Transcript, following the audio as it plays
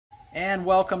And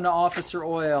welcome to Officer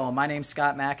Oil. My name's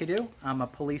Scott McAdoo. I'm a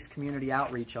police community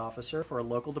outreach officer for a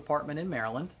local department in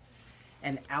Maryland.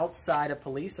 And outside of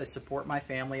police, I support my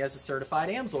family as a certified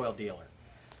AMSOIL dealer.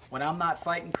 When I'm not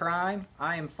fighting crime,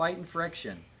 I am fighting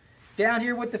friction. Down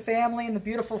here with the family in the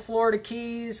beautiful Florida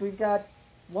Keys, we've got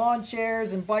lawn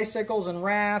chairs and bicycles and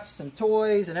rafts and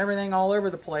toys and everything all over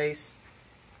the place.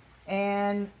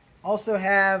 And also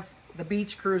have the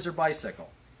beach cruiser bicycle.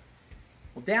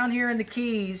 Well, down here in the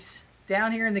Keys,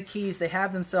 they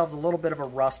have themselves a little bit of a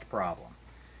rust problem.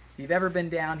 If you've ever been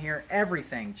down here,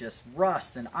 everything just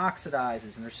rusts and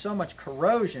oxidizes, and there's so much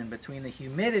corrosion between the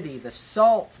humidity, the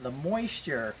salt, the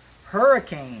moisture,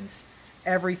 hurricanes.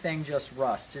 Everything just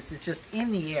rusts. It's just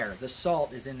in the air. The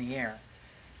salt is in the air.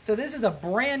 So this is a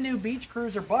brand new beach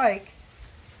cruiser bike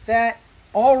that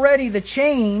already the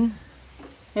chain,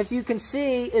 if you can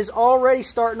see, is already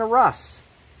starting to rust.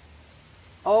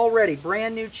 Already,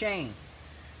 brand new chain.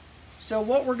 So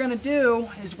what we're going to do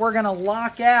is we're going to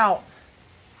lock out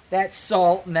that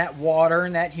salt and that water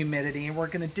and that humidity, and we're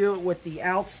going to do it with the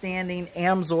outstanding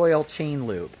AMSOIL chain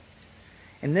lube.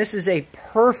 And this is a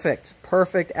perfect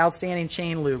outstanding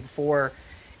chain lube for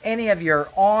any of your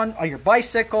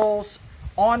bicycles,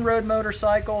 on-road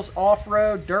motorcycles,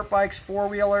 off-road, dirt bikes,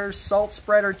 four-wheelers, salt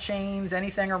spreader chains,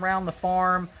 anything around the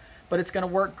farm. But it's going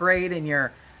to work great in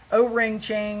your O-ring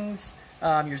chains,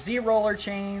 your Z-roller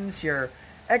chains, your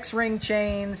X-ring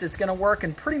chains. It's going to work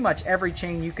in pretty much every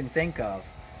chain you can think of.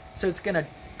 So it's going to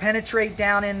penetrate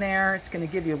down in there. It's going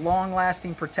to give you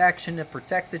long-lasting protection to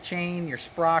protect the chain, your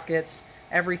sprockets,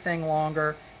 everything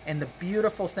longer. And the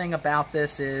beautiful thing about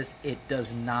this is it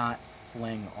does not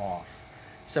fling off.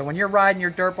 So when you're riding your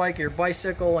dirt bike or your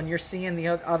bicycle and you're seeing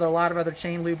a lot of other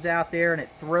chain lubes out there and it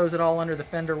throws it all under the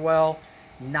fender well,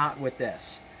 not with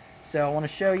this. So I want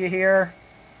to show you here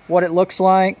what it looks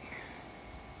like.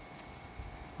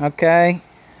 Okay.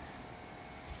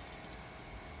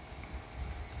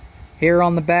 Here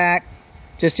on the back,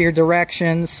 just your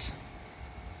directions.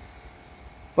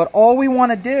 But all we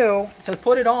want to do to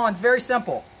put it on is very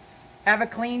simple. Have a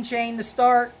clean chain to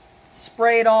start,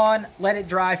 spray it on, let it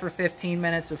dry for 15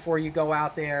 minutes before you go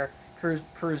out there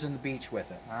cruising the beach with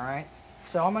it. All right.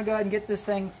 So I'm going to go ahead and get this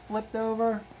thing flipped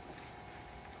over.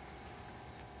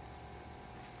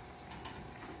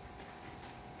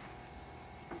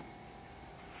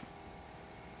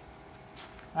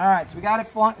 All right, so we got it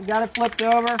flipped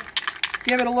over.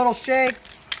 Give it a little shake,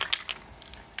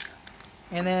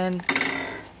 and then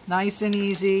nice and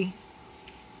easy,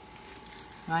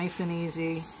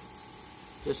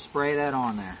 just spray that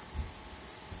on there.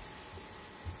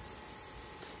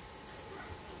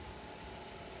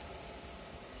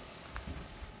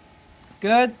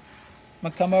 Good. I'm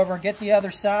gonna come over and get the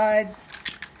other side,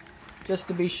 just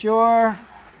to be sure.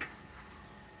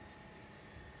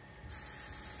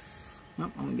 Oh,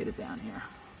 I'm gonna get it down here.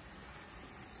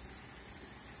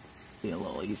 Be a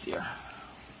little easier.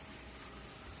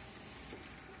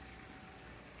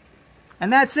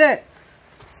 And that's it.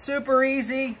 Super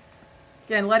easy.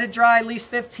 Again, let it dry at least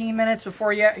 15 minutes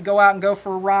before you go out and go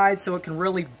for a ride so it can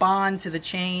really bond to the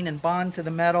chain and bond to the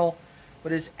metal.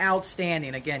 But it's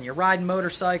outstanding. Again, you're riding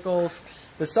motorcycles,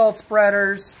 the salt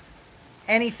spreaders,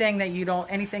 anything you want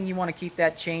to keep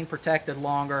that chain protected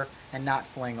longer and not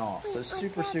fling off. So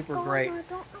super great.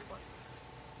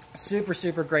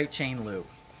 Super great chain lube.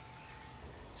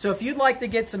 So if you'd like to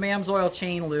get some AMSOIL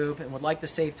chain lube and would like to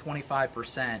save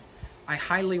 25%, I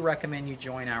highly recommend you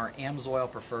join our AMSOIL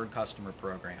Preferred Customer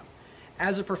Program.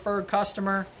 As a preferred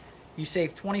customer, you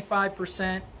save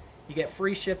 25%. You get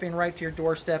free shipping right to your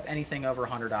doorstep, anything over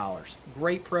 $100.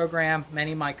 Great program.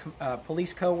 Many of my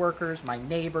police coworkers, my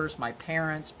neighbors, my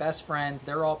parents, best friends,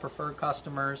 they're all preferred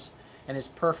customers, and it's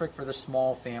perfect for the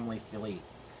small family fleet.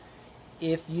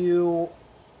 If you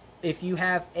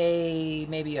have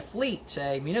maybe a fleet,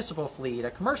 a municipal fleet,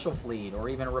 a commercial fleet, or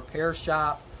even a repair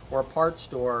shop or a parts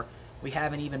store, we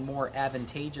have an even more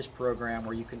advantageous program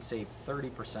where you can save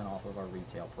 30% off of our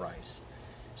retail price.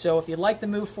 So if you'd like to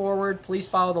move forward, please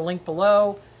follow the link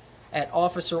below at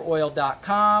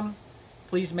officeroil.com.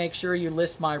 Please make sure you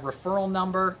list my referral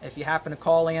number. If you happen to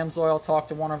call AMSOIL, talk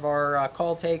to one of our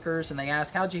call takers, and they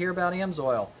ask, how'd you hear about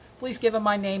AMSOIL? Please give them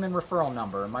my name and referral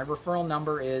number. My referral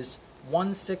number is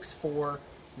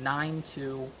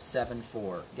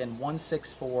 164-9274. Again,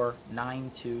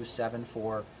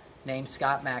 164-9274. Name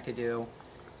Scott McAdoo.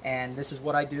 And this is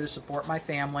what I do to support my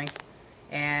family.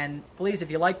 And please, if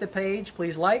you like the page,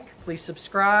 please please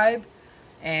subscribe.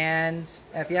 And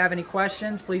if you have any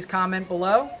questions, please comment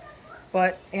below.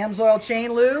 But AMSOIL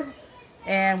Chain Lube,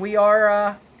 and we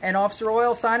are an Officer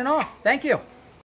Oil signing off. Thank you.